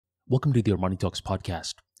Welcome to the ArmaniTalks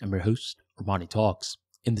podcast. I'm your host, ArmaniTalks.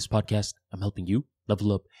 In this podcast, I'm helping you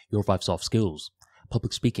level up your 5 soft skills: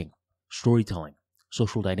 public speaking, storytelling,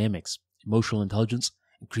 social dynamics, emotional intelligence,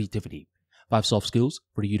 and creativity. 5 soft skills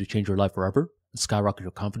for you to change your life forever and skyrocket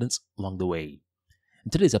your confidence along the way. In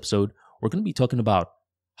today's episode, we're going to be talking about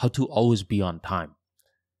how to always be on time.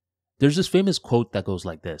 There's this famous quote that goes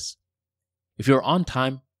like this: if you're on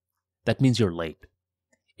time, that means you're late.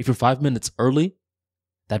 If you're 5 minutes early,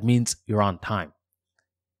 that means you're on time.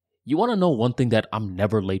 You want to know one thing that I'm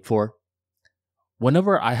never late for?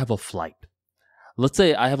 Whenever I have a flight, let's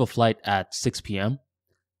say I have a flight at 6 p.m.,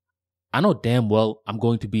 I know damn well I'm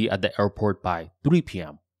going to be at the airport by 3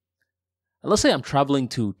 p.m. Let's say I'm traveling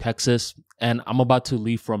to Texas and I'm about to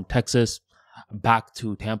leave from Texas back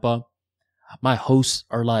to Tampa. My hosts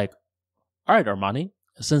are like, all right, Armani,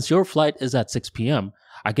 since your flight is at 6 p.m.,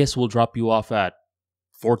 I guess we'll drop you off at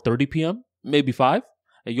 4:30 p.m., maybe 5.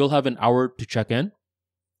 And you'll have an hour to check in.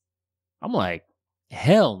 I'm like,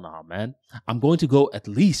 hell no, man. I'm going to go at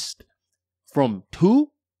least from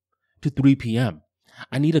 2 to 3 p.m.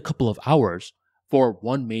 I need a couple of hours for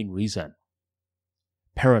one main reason: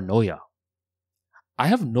 paranoia. I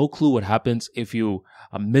have no clue what happens if you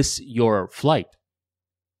miss your flight.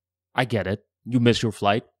 I get it. You miss your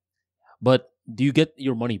flight. But do you get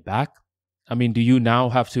your money back? I mean, do you now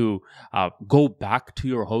have to go back to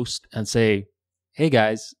your host and say, hey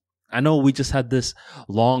guys, I know we just had this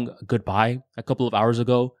long goodbye a couple of hours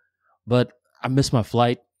ago, but I missed my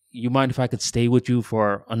flight. You mind if I could stay with you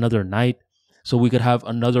for another night so we could have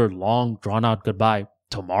another long drawn out goodbye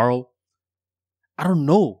tomorrow? I don't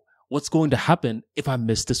know what's going to happen if I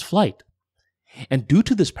miss this flight. And due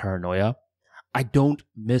to this paranoia, I don't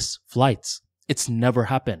miss flights. It's never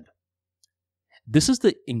happened. This is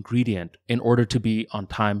the ingredient in order to be on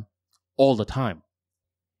time all the time.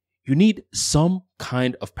 You need some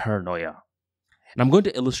kind of paranoia. And I'm going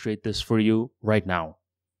to illustrate this for you right now.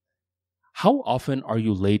 How often are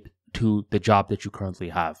you late to the job that you currently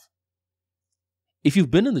have? If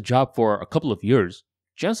you've been in the job for a couple of years,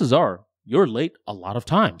 chances are you're late a lot of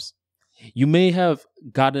times. You may have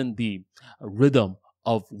gotten the rhythm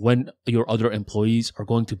of when your other employees are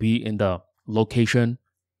going to be in the location,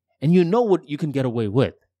 and you know what you can get away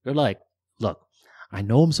with. You're like, look, I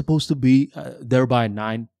know I'm supposed to be there by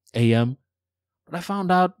 9 a.m., but I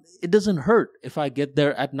found out it doesn't hurt if I get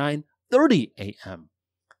there at 9:30 a.m.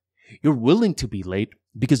 You're willing to be late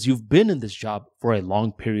because you've been in this job for a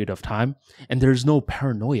long period of time and there's no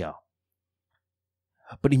paranoia.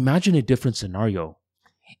 But imagine a different scenario.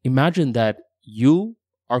 Imagine that you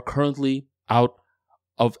are currently out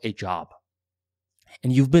of a job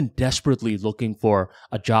and you've been desperately looking for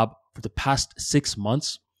a job for the past 6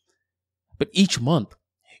 months, but each month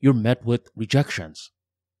you're met with rejections.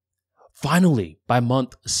 Finally, by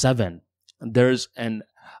month 7, there's an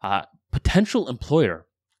potential employer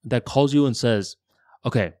that calls you and says,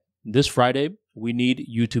 okay, this Friday, we need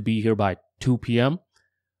you to be here by 2 p.m.,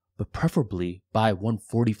 but preferably by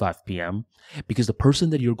 1:45 p.m., because the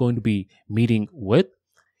person that you're going to be meeting with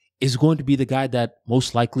is going to be the guy that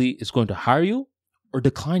most likely is going to hire you or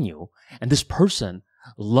decline you. And this person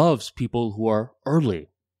loves people who are early.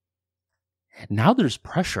 Now there's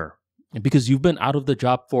pressure because you've been out of the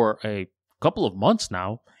job for a couple of months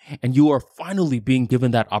now, and you are finally being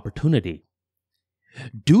given that opportunity.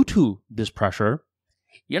 Due to this pressure,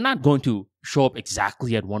 you're not going to show up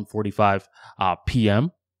exactly at 1:45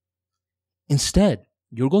 p.m. Instead,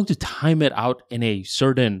 you're going to time it out in a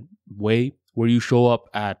certain way where you show up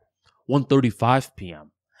at 1:35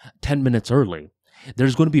 p.m., 10 minutes early.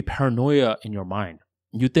 There's going to be paranoia in your mind.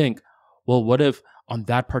 You think, well, what if on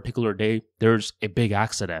that particular day there's a big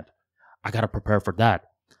accident? I got to prepare for that.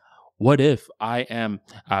 What if I am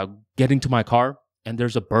getting to my car and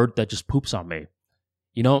there's a bird that just poops on me?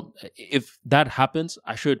 You know, if that happens,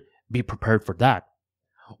 I should be prepared for that.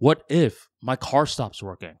 What if my car stops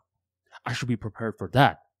working? I should be prepared for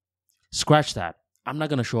that. Scratch that. I'm not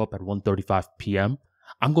going to show up at 1:35 p.m.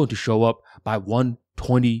 I'm going to show up by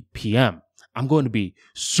 1:20 p.m. I'm going to be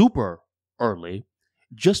super early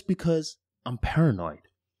just because I'm paranoid.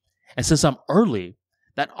 And since I'm early,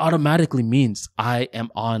 that automatically means I am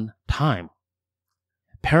on time.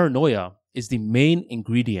 Paranoia is the main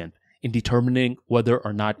ingredient in determining whether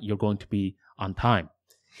or not you're going to be on time.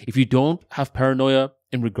 If you don't have paranoia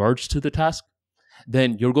in regards to the task,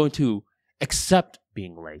 then you're going to accept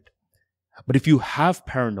being late. But if you have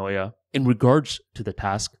paranoia in regards to the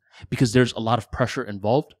task, because there's a lot of pressure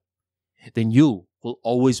involved, then you will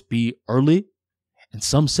always be early. And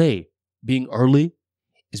some say being early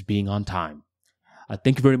is being on time.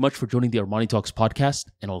 Thank you very much for joining the ArmaniTalks podcast,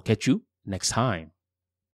 and I'll catch you next time.